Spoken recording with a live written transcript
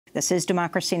This is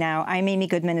Democracy Now! I'm Amy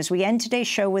Goodman as we end today's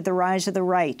show with the rise of the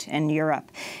right in Europe.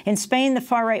 In Spain, the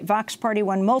far-right Vox party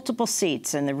won multiple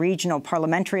seats in the regional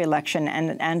parliamentary election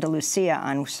in Andalusia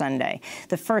on Sunday,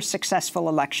 the first successful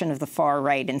election of the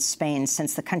far-right in Spain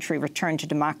since the country returned to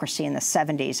democracy in the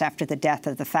 70s after the death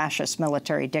of the fascist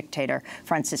military dictator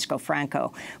Francisco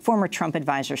Franco. Former Trump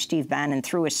advisor Steve Bannon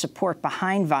threw his support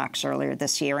behind Vox earlier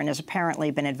this year and has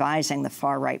apparently been advising the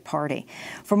far-right party.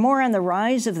 For more on the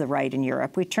rise of the right in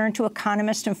Europe, we turn to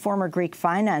economist and former Greek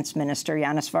finance minister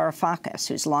Yanis Varoufakis,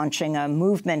 who's launching a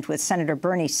movement with Senator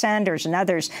Bernie Sanders and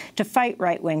others to fight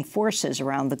right-wing forces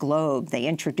around the globe. They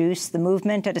introduced the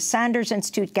movement at a Sanders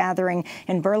Institute gathering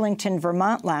in Burlington,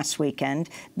 Vermont last weekend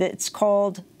that's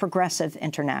called Progressive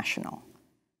International.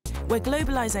 Where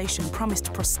globalization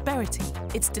promised prosperity,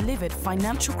 it's delivered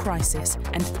financial crisis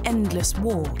and endless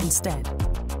war instead.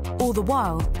 All the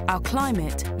while, our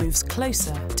climate moves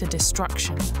closer to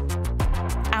destruction.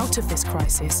 Out of this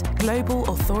crisis, global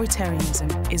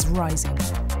authoritarianism is rising.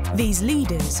 These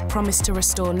leaders promise to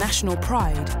restore national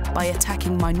pride by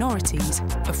attacking minorities,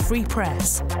 a free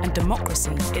press, and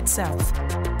democracy itself.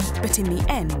 But in the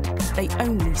end, they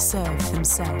only serve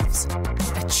themselves.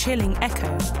 A chilling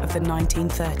echo of the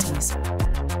 1930s.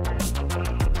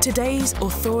 Today's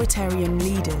authoritarian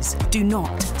leaders do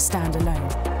not stand alone.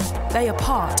 They are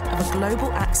part of a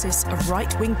global axis of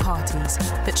right-wing parties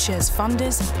that shares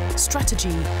funders,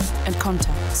 strategy, and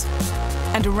contacts.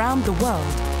 And around the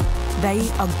world, they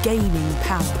are gaining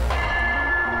power.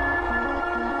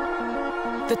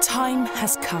 The time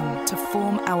has come to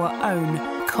form our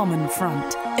own common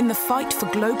front in the fight for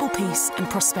global peace and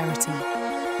prosperity.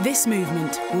 This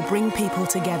movement will bring people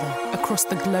together across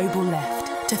the global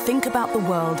left to think about the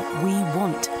world we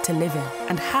want to live in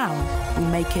and how we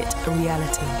make it a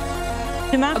reality.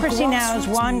 Democracy Now's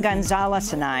Juan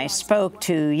Gonzalez and I spoke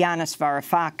to Yanis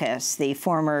Varoufakis, the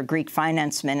former Greek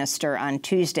finance minister, on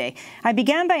Tuesday. I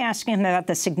began by asking him about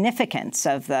the significance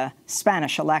of the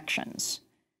Spanish elections.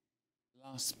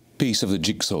 Last piece of the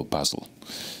jigsaw puzzle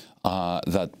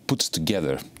that puts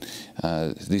together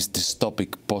this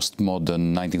dystopic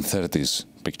postmodern 1930s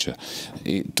picture.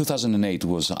 2008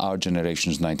 was our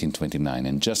generation's 1929,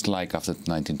 and just like after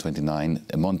 1929,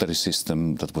 a monetary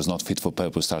system that was not fit for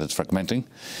purpose started fragmenting.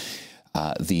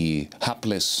 The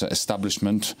hapless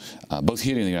establishment, both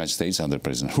here in the United States under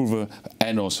President Hoover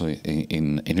and also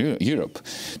in Europe,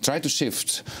 tried to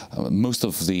shift most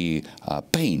of the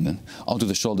pain onto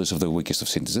the shoulders of the weakest of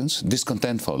citizens.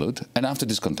 Discontent followed, and after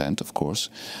discontent, of course,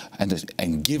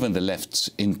 and given the left's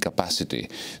incapacity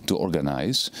to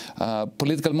organize,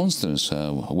 political monsters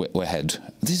were ahead.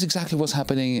 This is exactly what's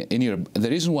happening in Europe. The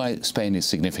reason why Spain is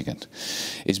significant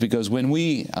is because when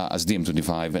we, as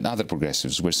DiEM25 and other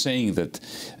progressives, were saying that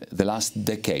the last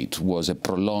decade was a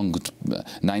prolonged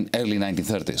early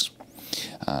 1930s,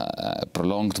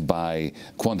 prolonged by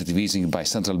quantitative easing by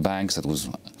central banks that was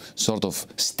sort of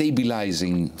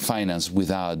stabilizing finance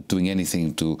without doing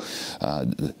anything to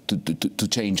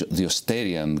change the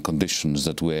austerian conditions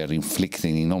that were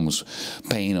inflicting enormous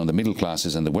pain on the middle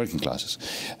classes and the working classes.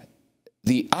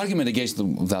 The argument against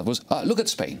that was, look at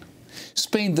Spain.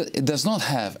 Spain does not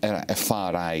have a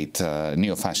far-right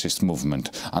neo-fascist movement,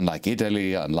 unlike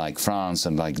Italy, unlike France,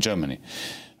 unlike Germany.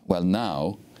 Well,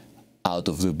 now, out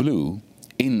of the blue,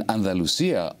 in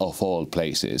Andalusia, of all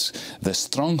places, the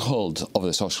stronghold of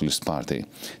the Socialist Party,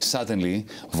 suddenly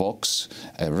Vox,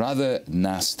 a rather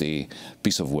nasty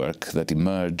piece of work that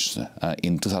emerged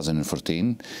in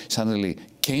 2014, suddenly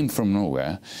came from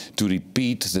nowhere to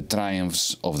repeat the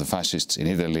triumphs of the fascists in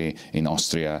Italy, in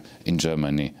Austria, in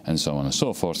Germany, and so on and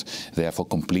so forth, therefore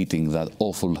completing that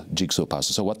awful jigsaw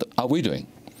puzzle. So what are we doing?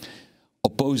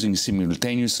 Opposing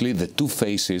simultaneously the two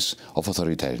faces of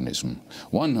authoritarianism.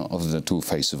 One of the two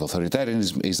faces of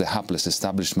authoritarianism is the hapless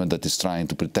establishment that is trying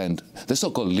to pretend, the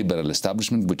so-called liberal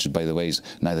establishment, which, by the way, is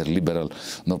neither liberal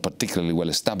nor particularly well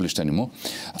established anymore,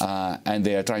 and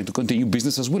they are trying to continue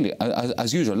business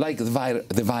as usual, like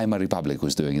the Weimar Republic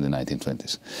was doing in the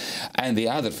 1920s. And the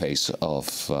other face of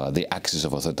the axis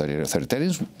of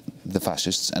authoritarianism, the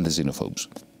fascists and the xenophobes.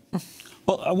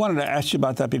 Well, I wanted to ask you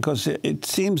about that because it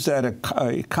seems that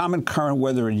a common current,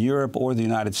 whether in Europe or the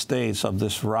United States, of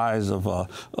this rise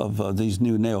of these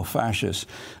new neo-fascists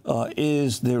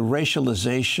is the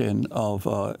racialization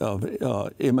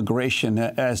of immigration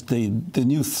as the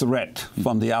new threat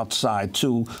from the outside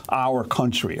to our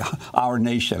country, our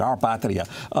nation, our patria.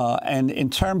 And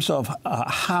in terms of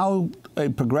how a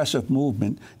progressive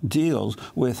movement deals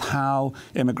with how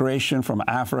immigration from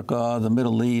Africa, the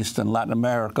Middle East, and Latin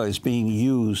America is being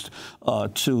used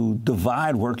to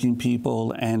divide working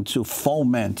people and to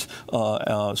foment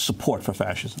support for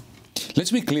fascism.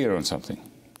 let's be clear on something.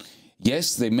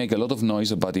 Yes, they make a lot of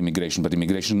noise about immigration, but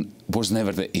immigration was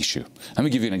never the issue. Let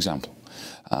me give you an example.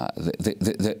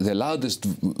 The loudest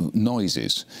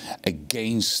noises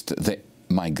against the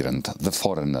migrant, the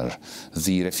foreigner,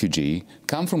 the refugee,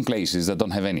 come from places that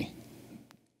don't have any,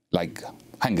 like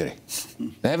Hungary.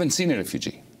 They haven't seen a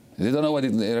refugee. They don't know what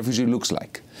a refugee looks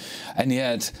like. And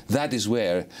yet, that is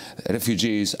where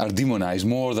refugees are demonized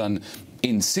more than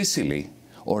in Sicily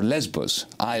or Lesbos,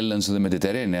 islands of the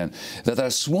Mediterranean, that are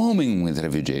swarming with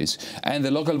refugees, and the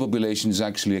local population is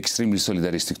actually extremely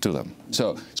solidaristic to them.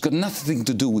 So it's got nothing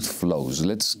to do with flows.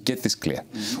 Let's get this clear.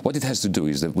 What it has to do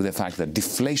is that with the fact that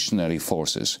deflationary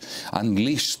forces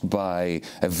unleashed by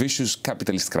a vicious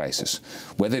capitalist crisis,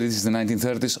 whether it is the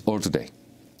 1930s or today,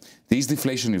 these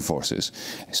deflationary forces,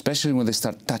 especially when they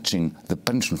start touching the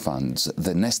pension funds,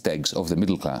 the nest eggs of the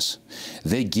middle class,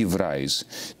 they give rise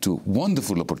to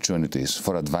wonderful opportunities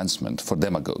for advancement, for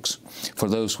demagogues, for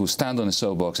those who stand on a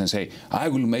soapbox and say, I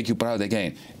will make you proud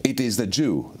again. It is the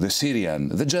Jew, the Syrian,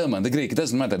 the German, the Greek, it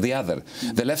doesn't matter, the other,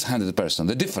 the left-handed person,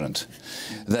 the different,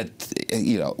 that,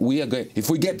 you know, we are going, if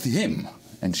we get him,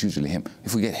 and it's usually him,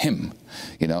 if we get him,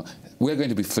 you know, we're going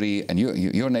to be free, and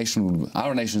your nation,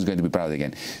 our nation is going to be proud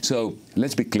again. So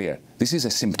let's be clear. This is a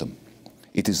symptom.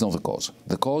 It is not the cause.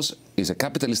 The cause is a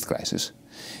capitalist crisis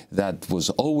that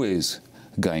was always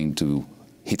going to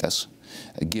hit us,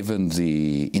 given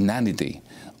the inanity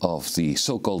of the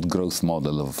so-called growth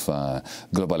model of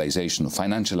globalization, of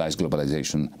financialized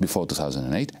globalization before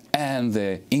 2008, and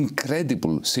the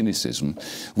incredible cynicism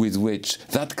with which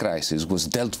that crisis was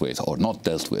dealt with, or not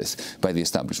dealt with, by the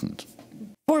establishment.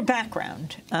 For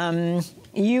background,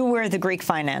 you were the Greek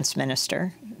finance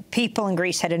minister. People in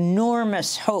Greece had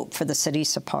enormous hope for the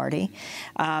Syriza party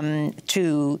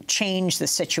to change the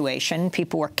situation.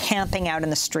 People were camping out in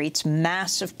the streets,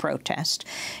 massive protest.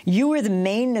 You were the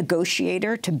main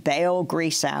negotiator to bail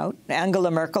Greece out.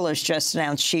 Angela Merkel has just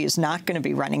announced she is not going to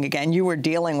be running again. You were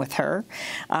dealing with her.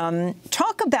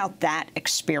 Talk about that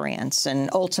experience and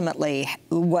ultimately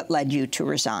what led you to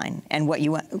resign and what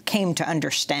you came to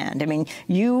understand. I mean,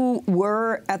 you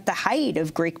were at the height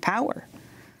of Greek power.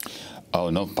 Oh,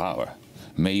 no power.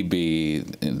 Maybe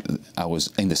I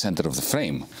was in the center of the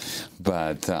frame,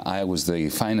 but I was the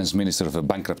finance minister of a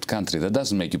bankrupt country. That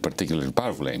doesn't make you particularly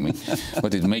powerful, Amy,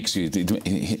 but it makes you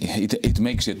it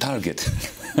makes you a target,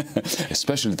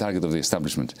 especially the target of the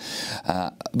establishment.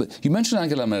 But you mentioned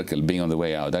Angela Merkel being on the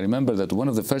way out. I remember that one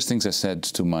of the first things I said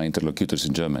to my interlocutors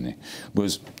in Germany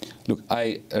was, look,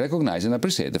 I recognize and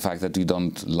appreciate the fact that you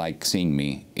don't like seeing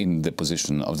me in the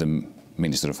position of the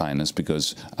Minister of Finance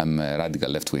because I'm a radical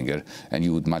left-winger and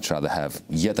you would much rather have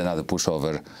yet another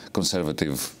pushover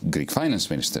conservative Greek finance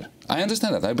minister. I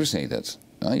understand that. I appreciate that.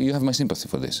 You have my sympathy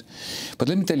for this. But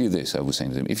let me tell you this, I was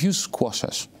saying to them. If you squash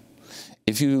us,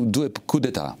 if you do a coup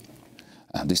d'etat,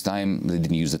 this time they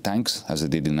didn't use the tanks as they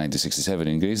did in 1967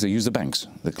 in Greece, they used the banks.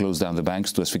 They closed down the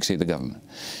banks to asphyxiate the government.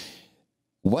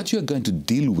 What you're going to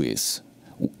deal with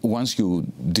once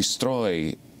you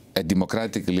destroy a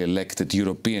democratically elected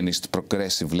Europeanist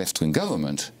progressive left-wing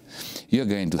government, you're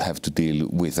going to have to deal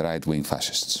with right-wing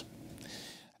fascists.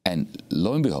 And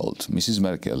lo and behold, Mrs.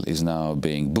 Merkel is now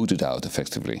being booted out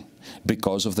effectively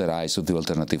because of the rise of the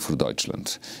Alternative for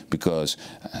Deutschland, because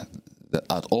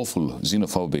that awful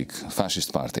xenophobic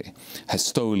fascist party has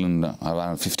stolen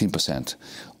around 15%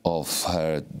 of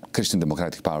her Christian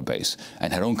Democratic power base,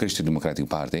 and her own Christian Democratic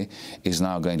Party is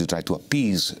now going to try to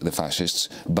appease the fascists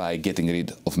by getting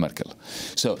rid of Merkel.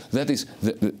 So that is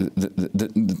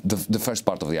the first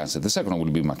part of the answer. The second one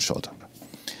will be much shorter.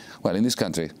 Well, in this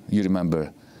country, you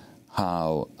remember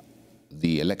how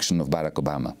the election of Barack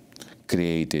Obama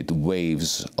created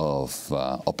waves of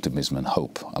optimism and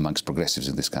hope amongst progressives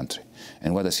in this country.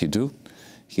 And what does he do?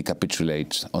 He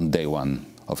capitulates on day one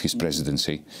of his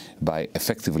presidency by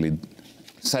effectively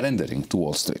surrendering to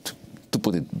Wall Street, to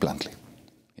put it bluntly.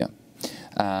 Yeah.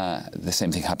 The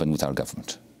same thing happened with our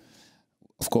government.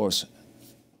 Of course,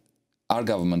 our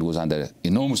government was under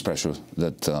enormous pressure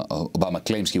that Obama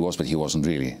claims he was, but he wasn't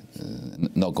really.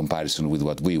 No comparison with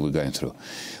what we were going through.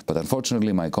 But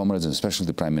unfortunately, my comrades, and especially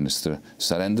the Prime Minister,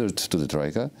 surrendered to the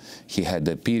Troika. He had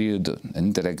a period, an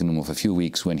interregnum of a few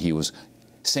weeks when he was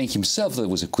saying himself that there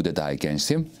was a coup d'etat against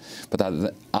him, but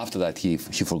after that he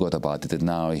forgot about it, and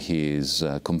now he is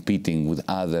competing with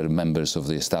other members of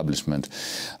the establishment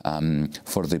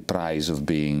for the prize of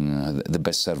being the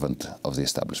best servant of the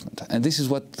establishment. And this is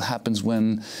what happens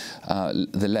when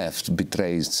the left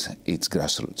betrays its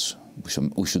grassroots.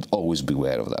 We should always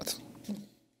beware of that.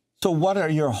 So what are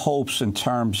your hopes in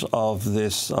terms of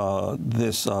this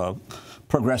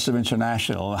Progressive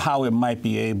International, how it might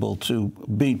be able to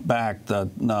beat back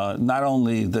not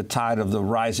only the tide of the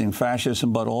rising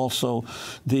fascism, but also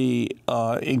the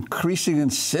increasing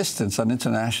insistence on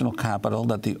international capital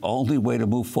that the only way to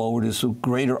move forward is through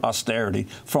greater austerity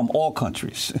from all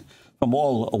countries, from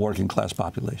all working class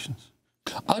populations?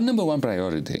 Our number one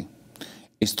priority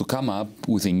is to come up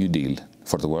with a New Deal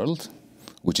for the world,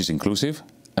 which is inclusive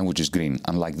and which is green,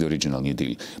 unlike the original New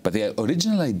Deal. But the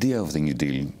original idea of the New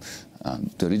Deal,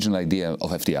 the original idea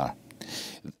of FDR,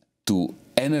 to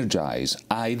energize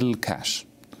idle cash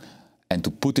and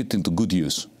to put it into good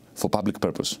use for public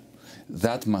purpose,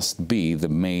 that must be the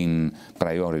main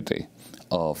priority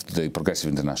of the Progressive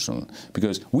International.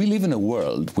 Because we live in a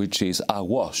world which is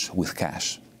awash with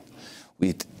cash.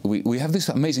 We have this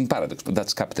amazing paradox, but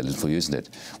that's capitalism for you, isn't it?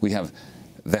 We have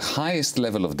the highest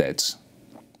level of debts,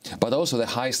 but also the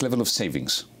highest level of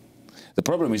savings. The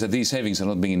problem is that these savings are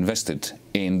not being invested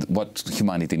in what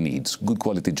humanity needs: good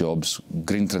quality jobs,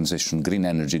 green transition, green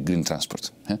energy, green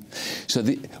transport. Yeah? So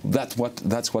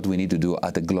that's what we need to do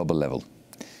at a global level.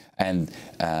 And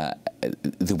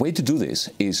the way to do this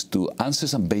is to answer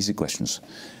some basic questions.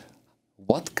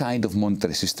 What kind of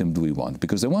monetary system do we want?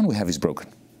 Because the one we have is broken.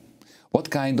 What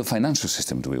kind of financial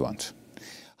system do we want?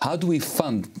 How do we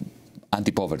fund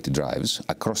anti-poverty drives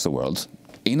across the world,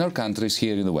 in our countries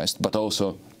here in the West, but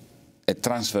also a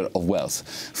transfer of wealth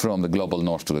from the global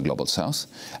north to the global south,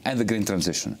 and the green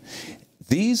transition?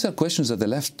 These are questions that the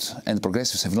left and the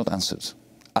progressives have not answered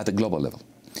at a global level.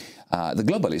 The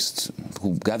globalists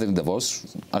who gather in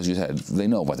Davos, as you said, they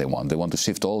know what they want. They want to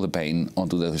shift all the pain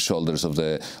onto the shoulders of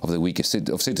the weakest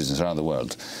of citizens around the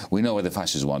world. We know what the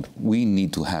fascists want. We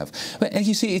need to have, and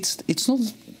you see, it's not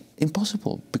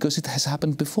impossible, because it has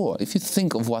happened before. If you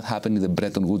think of what happened in the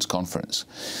Bretton Woods Conference,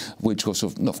 which was,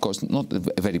 of course, not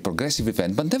a very progressive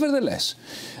event, but nevertheless,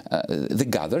 they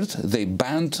gathered, they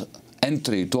banned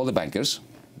entry to all the bankers.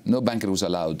 No banker was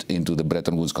allowed into the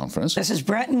Bretton Woods Conference. This is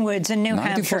Bretton Woods in New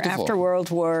Hampshire after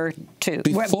World War II.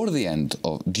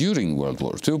 During World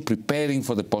War II, preparing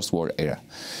for the post-war era.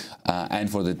 And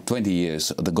for the 20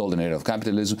 years, the golden era of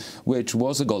capitalism, which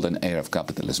was the golden era of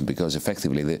capitalism, because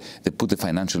effectively they put the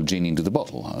financial genie into the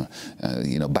bottle.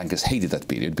 You know, bankers hated that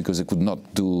period because they could not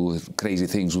do crazy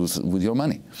things with your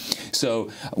money. So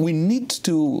we need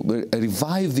to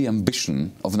revive the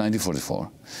ambition of 1944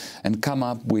 and come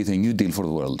up with a New Deal for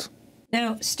the world.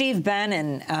 Now, Steve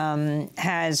Bannon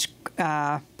has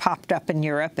popped up in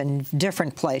Europe in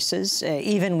different places,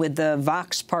 even with the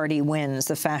Vox party wins,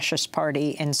 the fascist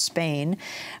party in Spain.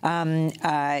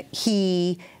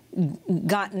 He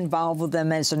got involved with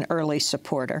them as an early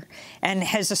supporter and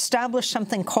has established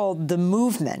something called the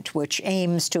Movement, which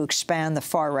aims to expand the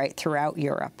far right throughout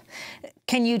Europe.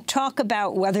 Can you talk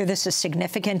about whether this is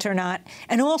significant or not,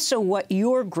 and also what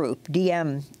your group,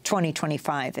 DM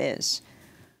 2025, is?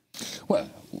 Well,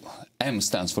 M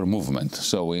stands for movement,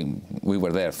 so we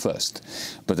were there first.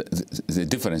 But the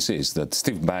difference is that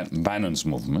Steve Bannon's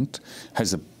movement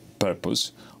has a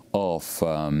purpose of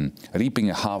reaping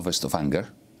a harvest of anger,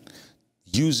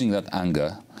 using that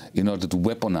anger in order to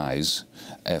weaponize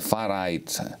a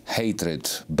far-right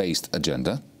hatred-based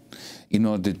agenda, in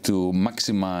order to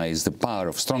maximize the power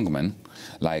of strongmen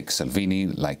like Salvini,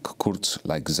 like Kurz,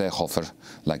 like Seehofer,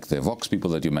 like the Vox people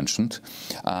that you mentioned,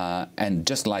 and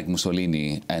just like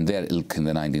Mussolini and their ilk in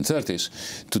the 1930s,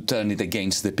 to turn it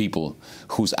against the people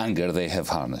whose anger they have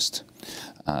harnessed.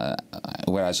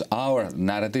 Whereas our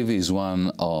narrative is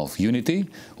one of unity,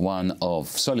 one of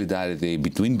solidarity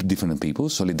between different people,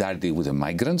 solidarity with the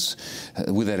migrants,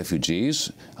 with the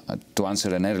refugees. To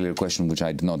answer an earlier question, which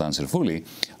I did not answer fully,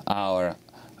 our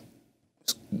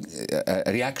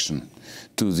reaction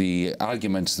to the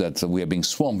arguments that we are being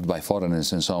swamped by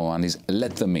foreigners and so on is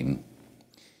let them in.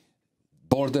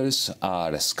 Borders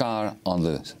are a scar on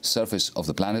the surface of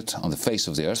the planet, on the face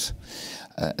of the earth.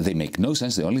 They make no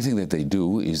sense. The only thing that they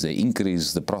do is they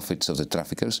increase the profits of the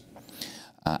traffickers.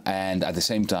 And at the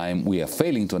same time, we are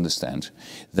failing to understand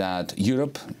that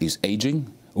Europe is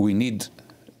aging. We need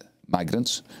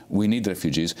migrants. We need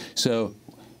refugees. So,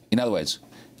 in other words,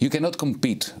 you cannot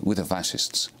compete with the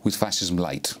fascists, with fascism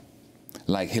light.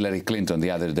 Like Hillary Clinton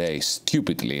the other day,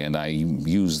 stupidly, and I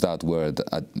use that word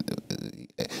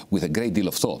with a great deal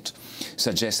of thought,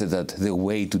 suggested that the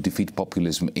way to defeat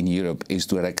populism in Europe is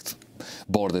to erect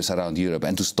borders around Europe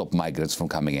and to stop migrants from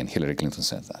coming in. Hillary Clinton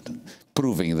said that,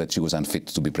 proving that she was unfit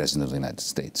to be president of the United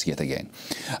States, yet again.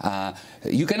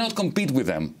 You cannot compete with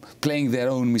them playing their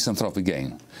own misanthropic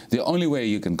game. The only way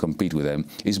you can compete with them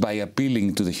is by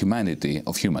appealing to the humanity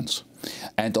of humans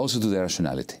and also to their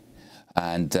rationality.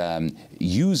 And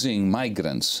using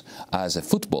migrants as a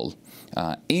football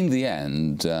in the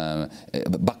end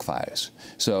backfires.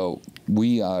 So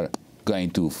we are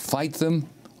going to fight them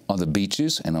on the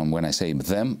beaches, and when I say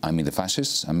them, I mean the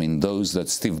fascists. I mean those that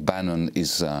Steve Bannon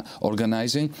is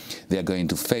organizing. They are going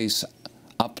to face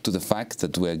up to the fact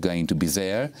that we're going to be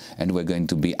there and we're going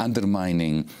to be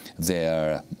undermining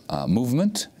their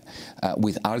movement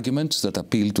with arguments that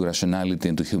appeal to rationality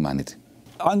and to humanity.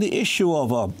 On the issue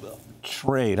of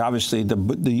trade, obviously the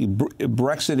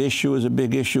Brexit issue is a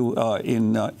big issue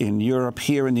in Europe.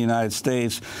 Here in the United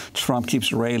States, Trump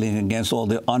keeps railing against all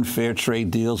the unfair trade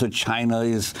deals that China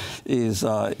is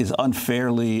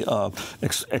unfairly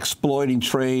exploiting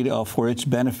trade for its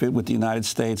benefit with the United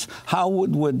States. How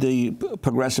would the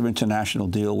Progressive International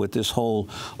deal with this whole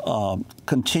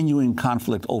continuing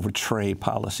conflict over trade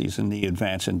policies in the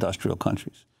advanced industrial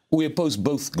countries? We oppose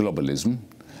both globalism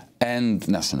and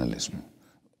nationalism.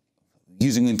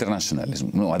 Using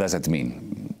internationalism, what does that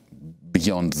mean?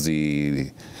 Beyond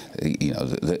the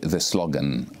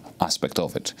slogan aspect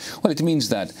of it. Well, it means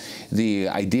that the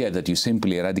idea that you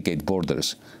simply eradicate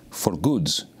borders for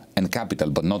goods and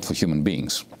capital, but not for human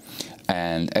beings,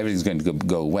 and everything's going to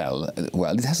go well,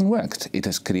 it hasn't worked. It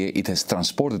has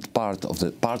transported parts of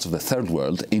the third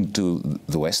world into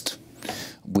the West,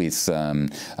 with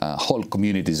whole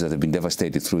communities that have been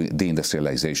devastated through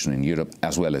deindustrialization in Europe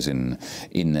as well as in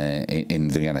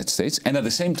the United States. And at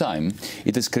the same time,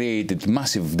 it has created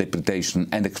massive depredation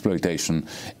and exploitation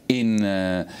in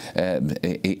the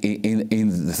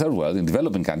third world, in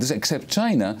developing countries, except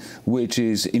China, which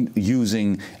is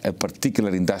using a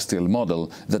particular industrial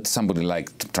model that somebody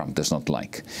like Trump does not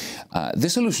like. The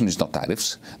solution is not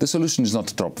tariffs. The solution is not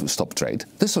to stop trade.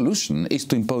 The solution is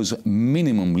to impose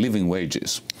minimum living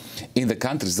wages in the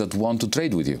countries that want to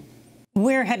trade with you.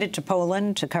 We're headed to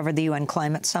Poland to cover the UN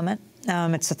Climate Summit.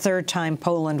 It's the third time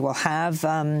Poland will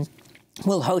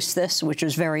host this, which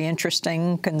is very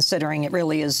interesting, considering it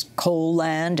really is coal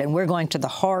land, and we're going to the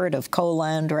heart of coal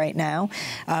land right now.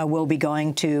 We'll be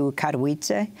going to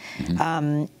Katowice.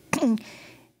 Mm-hmm.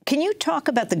 Can you talk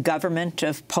about the government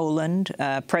of Poland?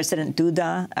 President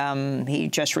Duda, he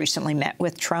just recently met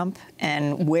with Trump,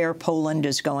 and where Poland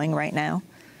is going right now?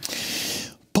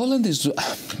 Poland is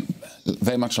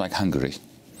very much like Hungary.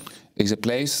 It's a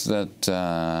place that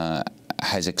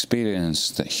has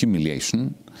experienced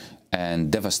humiliation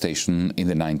and devastation in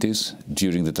the 90s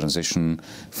during the transition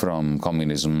from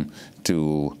communism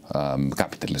to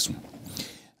capitalism.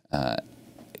 An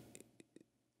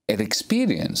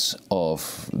experience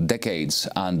of decades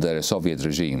under a Soviet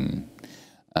regime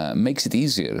makes it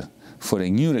easier for a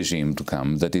new regime to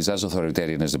come that is as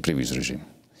authoritarian as the previous regime.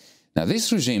 Now,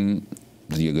 this regime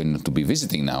that you're going to be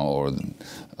visiting now, or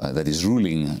that is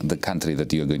ruling the country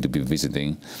that you're going to be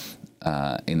visiting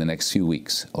in the next few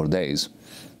weeks or days,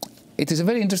 it is a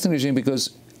very interesting regime because,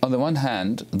 on the one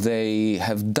hand, they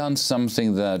have done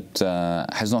something that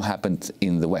has not happened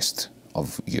in the West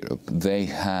of Europe. They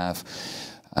have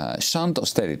shunned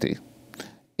austerity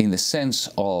in the sense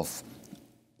of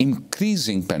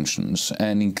increasing pensions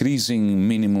and increasing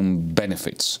minimum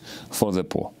benefits for the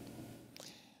poor.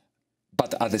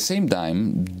 But at the same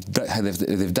time,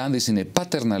 they've done this in a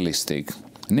paternalistic,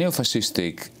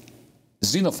 neo-fascistic,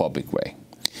 xenophobic way,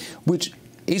 which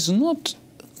is not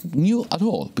new at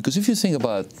all. Because if you think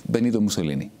about Benito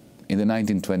Mussolini in the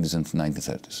 1920s and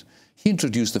 1930s, he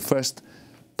introduced the first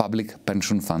public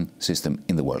pension fund system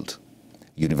in the world,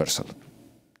 universal.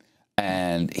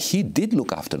 And he did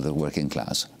look after the working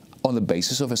class on the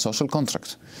basis of a social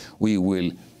contract. We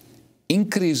will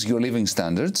increase your living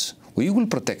standards, we will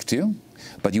protect you,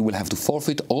 but you will have to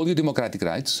forfeit all your democratic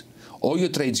rights, all your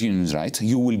trades unions rights.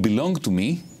 You will belong to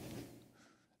me,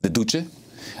 the Duce,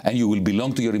 and you will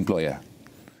belong to your employer,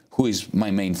 who is my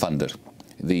main funder,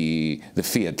 the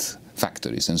Fiat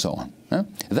factories and so on.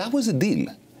 That was a deal.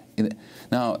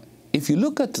 Now, if you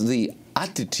look at the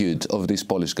attitude of this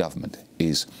Polish government,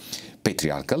 is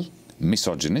patriarchal,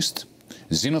 misogynist,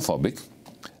 xenophobic,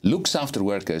 looks after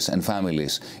workers and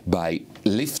families by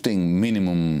lifting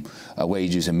minimum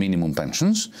wages and minimum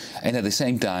pensions, and at the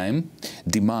same time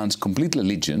demands complete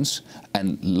allegiance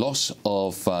and loss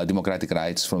of democratic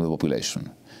rights from the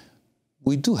population.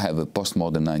 We do have a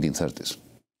postmodern 1930s.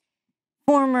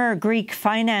 Former Greek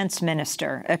finance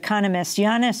minister, economist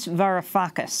Yanis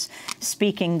Varoufakis,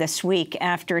 speaking this week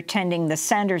after attending the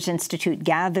Sanders Institute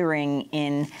gathering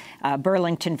in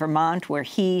Burlington, Vermont, where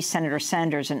he, Senator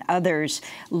Sanders, and others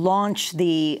launched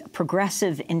the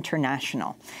Progressive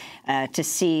International. To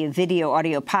see a video,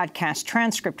 audio, podcast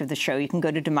transcript of the show, you can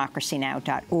go to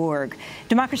democracynow.org.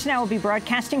 Democracy Now! Will be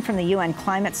broadcasting from the UN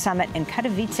Climate Summit in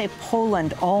Katowice,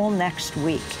 Poland, all next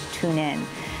week. Tune in.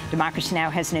 Democracy Now!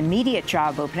 Has an immediate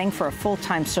job opening for a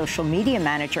full-time social media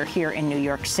manager here in New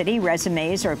York City.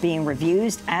 Resumes are being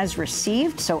reviewed as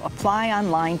received, so apply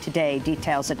online today.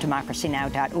 Details at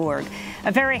democracynow.org.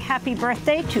 A very happy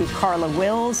birthday to Carla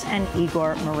Wills and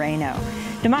Igor Moreno.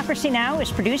 Democracy Now!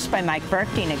 Is produced by Mike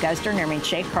Burke, Dina Guzder, Nermeen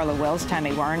Sheikh, Carla Wills,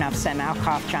 Tammy Warren, Afsem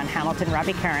Alkoff, John Hamilton,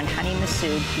 Robbie Karen, Hani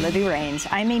Massoud, Libby Rains.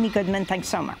 I'm Amy Goodman. Thanks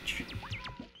so much.